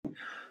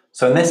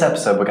So in this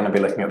episode, we're going to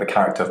be looking at the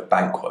character of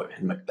Banquo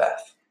in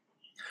Macbeth.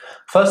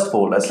 First of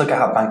all, let's look at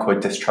how Banquo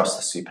distrusts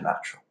the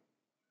supernatural.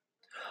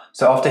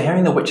 So after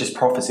hearing the witches'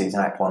 prophecies in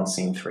Act 1,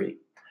 Scene 3,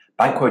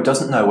 Banquo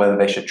doesn't know whether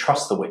they should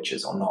trust the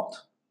witches or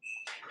not.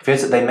 He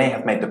fears that they may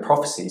have made the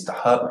prophecies to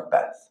hurt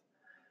Macbeth,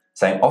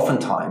 saying,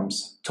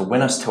 "Oftentimes, to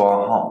win us to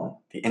our harm,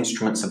 the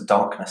instruments of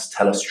darkness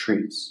tell us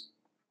truths."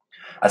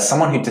 As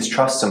someone who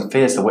distrusts and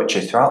fears the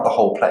witches throughout the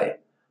whole play,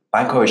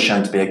 Banquo is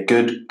shown to be a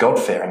good,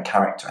 God-fearing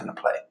character in the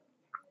play.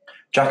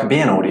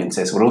 Jacobean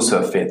audiences would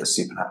also have feared the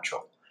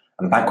supernatural,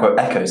 and Banquo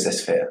echoes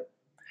this fear.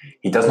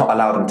 He does not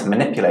allow them to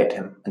manipulate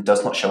him and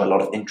does not show a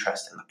lot of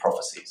interest in the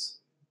prophecies.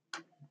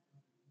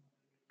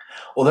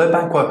 Although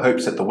Banquo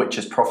hopes that the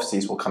witches'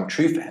 prophecies will come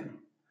true for him,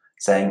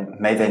 saying,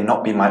 "May they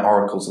not be my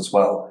oracles as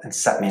well, and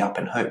set me up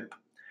in hope,"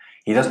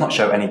 he does not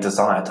show any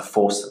desire to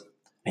force them,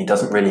 and he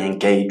doesn't really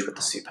engage with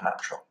the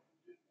supernatural.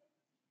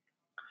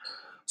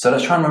 So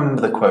let's try and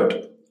remember the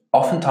quote,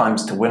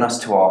 "Oftentimes to win us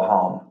to our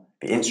harm,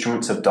 the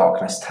instruments of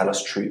darkness tell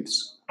us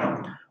truths."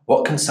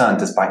 What concern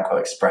does Banquo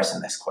express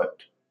in this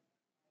quote?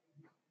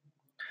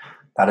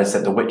 That is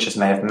that the witches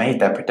may have made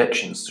their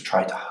predictions to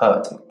try to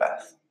hurt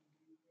Macbeth.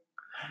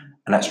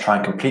 And let's try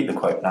and complete the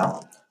quote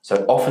now.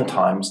 So,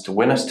 "Oftentimes, to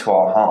win us to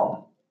our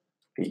harm,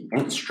 the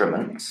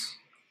instruments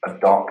of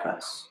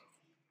darkness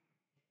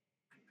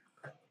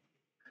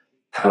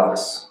tell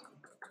us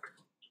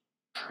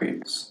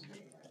truths."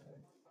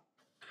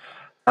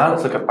 Now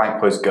let's look at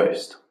Banquo's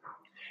ghost.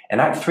 In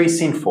Act 3,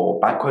 Scene 4,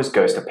 Banquo's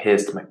ghost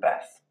appears to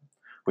Macbeth.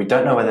 We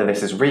don't know whether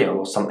this is real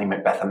or something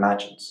Macbeth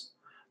imagines.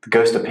 The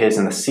ghost appears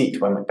in the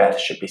seat where Macbeth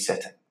should be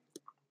sitting.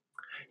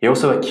 He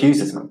also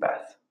accuses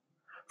Macbeth.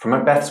 From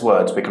Macbeth's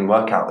words, we can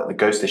work out that the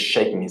ghost is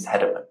shaking his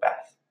head at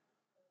Macbeth.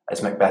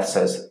 As Macbeth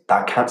says,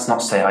 "Thou canst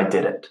not say I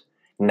did it.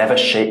 Never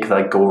shake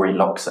thy gory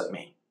locks at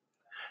me."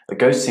 The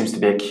ghost seems to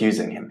be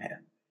accusing him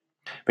here.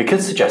 We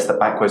could suggest that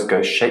Banquo's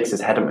ghost shakes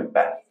his head at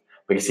Macbeth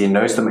because he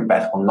knows that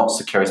Macbeth will not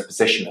secure his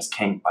position as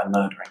king by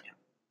murdering him.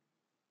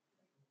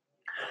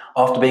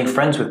 After being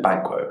friends with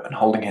Banquo and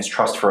holding his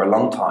trust for a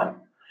long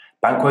time,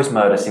 Banquo's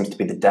murder seems to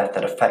be the death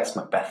that affects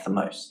Macbeth the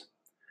most.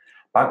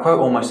 Banquo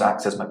almost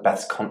acts as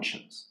Macbeth's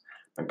conscience.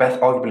 Macbeth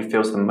arguably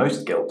feels the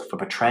most guilt for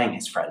betraying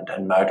his friend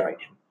and murdering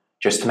him,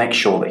 just to make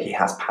sure that he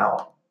has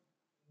power.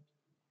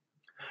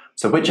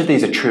 So which of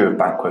these are true of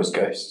Banquo's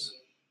ghosts?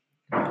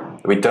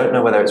 We don't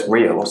know whether it's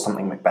real or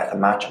something Macbeth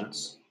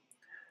imagines.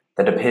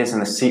 That it appears in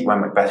the seat where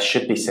Macbeth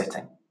should be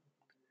sitting.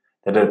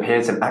 That it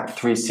appears in Act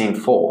 3, Scene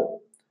 4,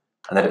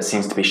 and that it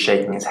seems to be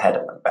shaking his head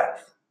at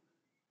Macbeth.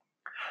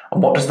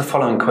 And what does the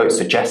following quote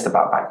suggest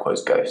about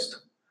Banquo's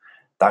ghost?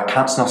 "Thou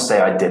canst not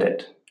say I did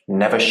it.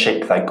 Never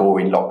shake thy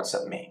gory locks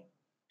at me."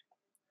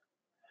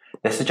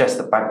 This suggests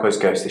that Banquo's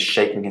ghost is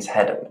shaking his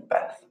head at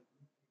Macbeth.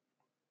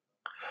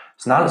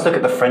 So now let's look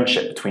at the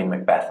friendship between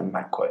Macbeth and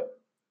Banquo.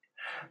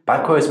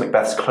 Banquo is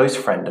Macbeth's close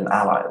friend and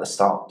ally at the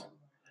start.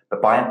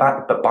 But by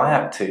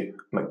Act 2,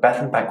 Macbeth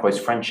and Banquo's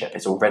friendship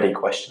is already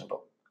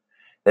questionable.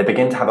 They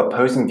begin to have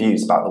opposing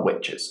views about the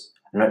witches,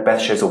 and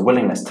Macbeth shows a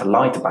willingness to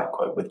lie to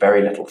Banquo with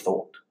very little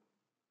thought.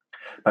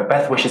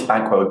 Macbeth wishes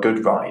Banquo a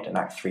good ride in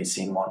Act 3,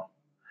 Scene 1.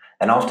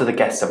 Then after the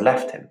guests have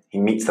left him, he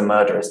meets the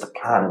murderers to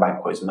plan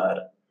Banquo's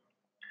murder.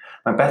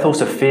 Macbeth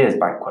also fears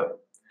Banquo,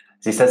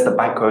 as he says that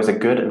Banquo is a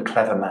good and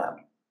clever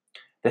man.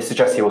 This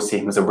suggests he will see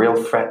him as a real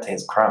threat to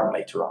his crown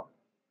later on.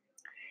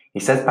 He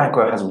says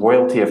Banquo has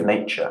royalty of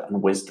nature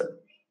and wisdom.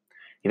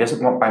 He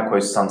doesn't want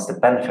Banquo's sons to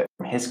benefit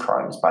from his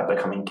crimes by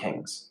becoming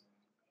kings.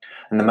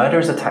 And the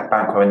murderers attack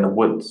Banquo in the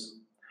woods.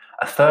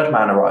 A third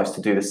man arrives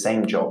to do the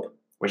same job,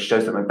 which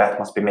shows that Macbeth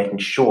must be making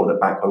sure that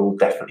Banquo will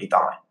definitely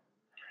die.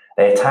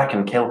 They attack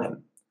and kill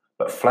him,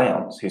 but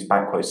Fleance, who's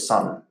Banquo's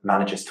son,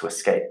 manages to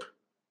escape.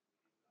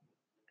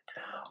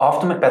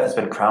 After Macbeth has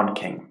been crowned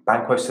king,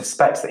 Banquo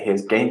suspects that he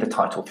has gained the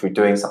title through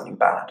doing something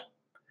bad.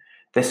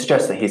 This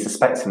suggests that he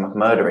suspects him of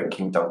murdering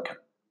King Duncan.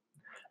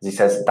 As he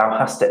says, "Thou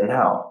hast it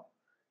now,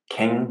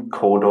 King,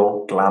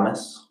 Cawdor,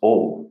 Glamis,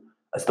 all,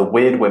 as the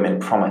weird women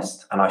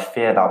promised, and I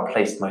fear thou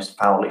play'st most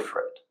foully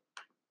for it."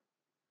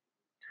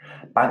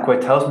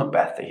 Banquo tells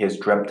Macbeth that he has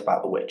dreamt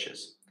about the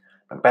witches.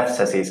 Macbeth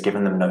says he has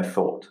given them no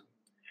thought.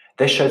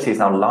 This shows he is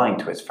now lying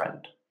to his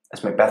friend,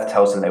 as Macbeth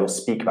tells him they will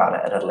speak about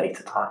it at a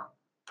later time.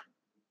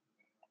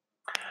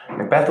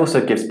 Macbeth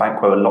also gives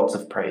Banquo lots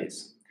of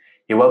praise.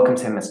 He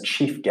welcomes him as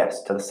chief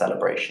guest to the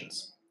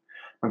celebrations.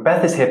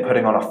 Macbeth is here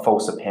putting on a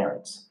false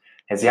appearance,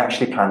 as he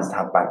actually plans to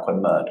have Banquo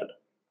murdered.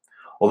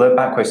 Although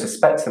Banquo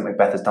suspects that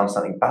Macbeth has done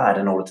something bad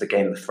in order to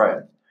gain the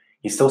throne,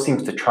 he still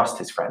seems to trust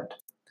his friend.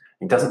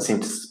 He doesn't seem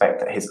to suspect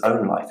that his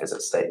own life is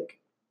at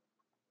stake.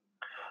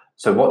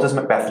 So what does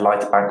Macbeth lie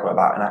to Banquo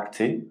about in Act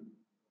 2?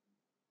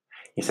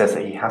 He says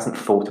that he hasn't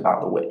thought about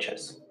the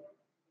witches.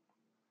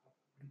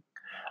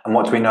 And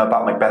what do we know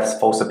about Macbeth's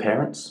false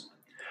appearance?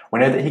 We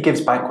know that he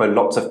gives Banquo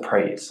lots of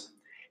praise.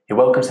 He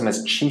welcomes him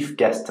as chief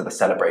guest to the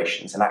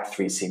celebrations in Act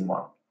 3, Scene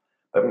 1.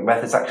 But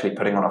Macbeth is actually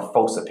putting on a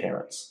false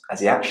appearance,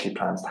 as he actually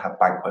plans to have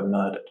Banquo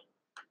murdered.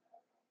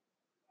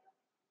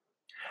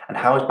 And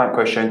how is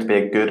Banquo shown to be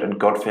a good and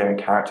God-fearing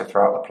character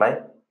throughout the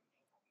play?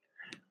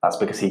 That's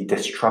because he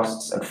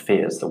distrusts and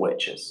fears the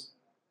witches.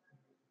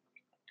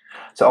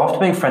 So after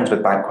being friends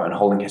with Banquo and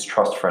holding his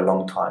trust for a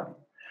long time,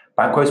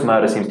 Banquo's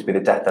murder seems to be the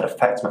death that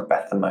affects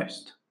Macbeth the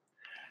most.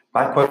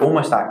 Banquo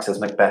almost acts as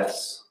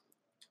Macbeth's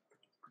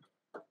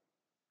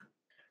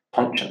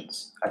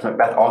conscience, as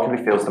Macbeth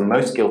arguably feels the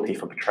most guilty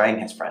for betraying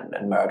his friend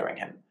and murdering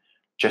him,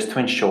 just to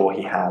ensure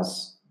he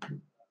has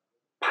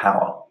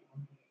power.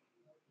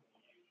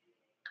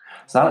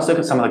 So now let's look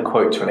at some of the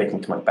quotes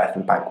relating to Macbeth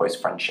and Banquo's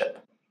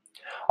friendship.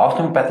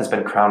 After Macbeth has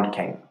been crowned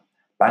king,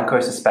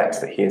 Banquo suspects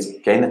that he has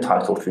gained the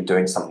title through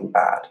doing something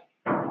bad,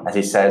 as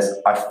he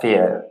says, "I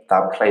fear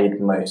thou played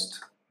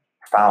most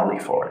foully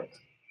for it."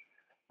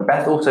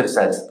 Macbeth also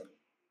says,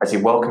 as he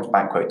welcomes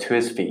Banquo to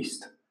his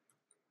feast,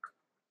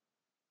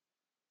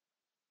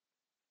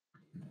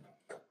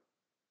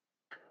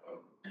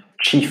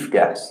 "Chief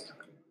guest,"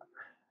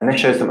 and this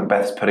shows that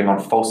Macbeth is putting on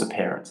false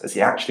appearance as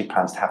he actually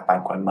plans to have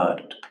Banquo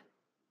murdered.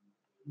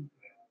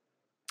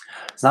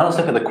 So now let's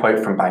look at the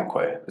quote from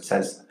Banquo that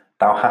says,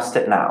 "Thou hast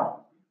it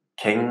now,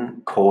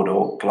 King,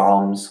 Cawdor,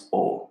 Glamis,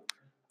 all,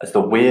 as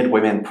the weird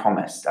women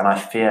promised, and I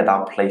fear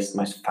thou playst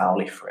most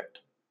foully for it."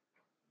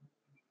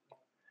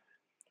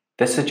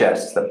 This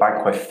suggests that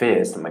Banquo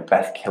fears that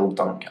Macbeth killed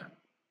Duncan. And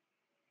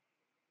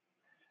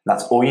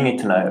that's all you need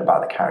to know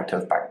about the character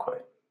of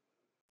Banquo.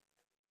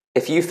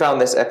 If you found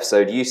this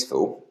episode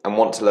useful and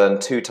want to learn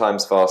 2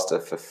 times faster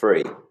for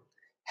free,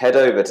 head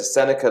over to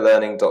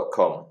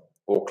senecalearning.com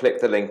or click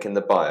the link in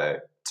the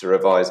bio to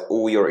revise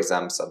all your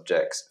exam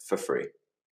subjects for free.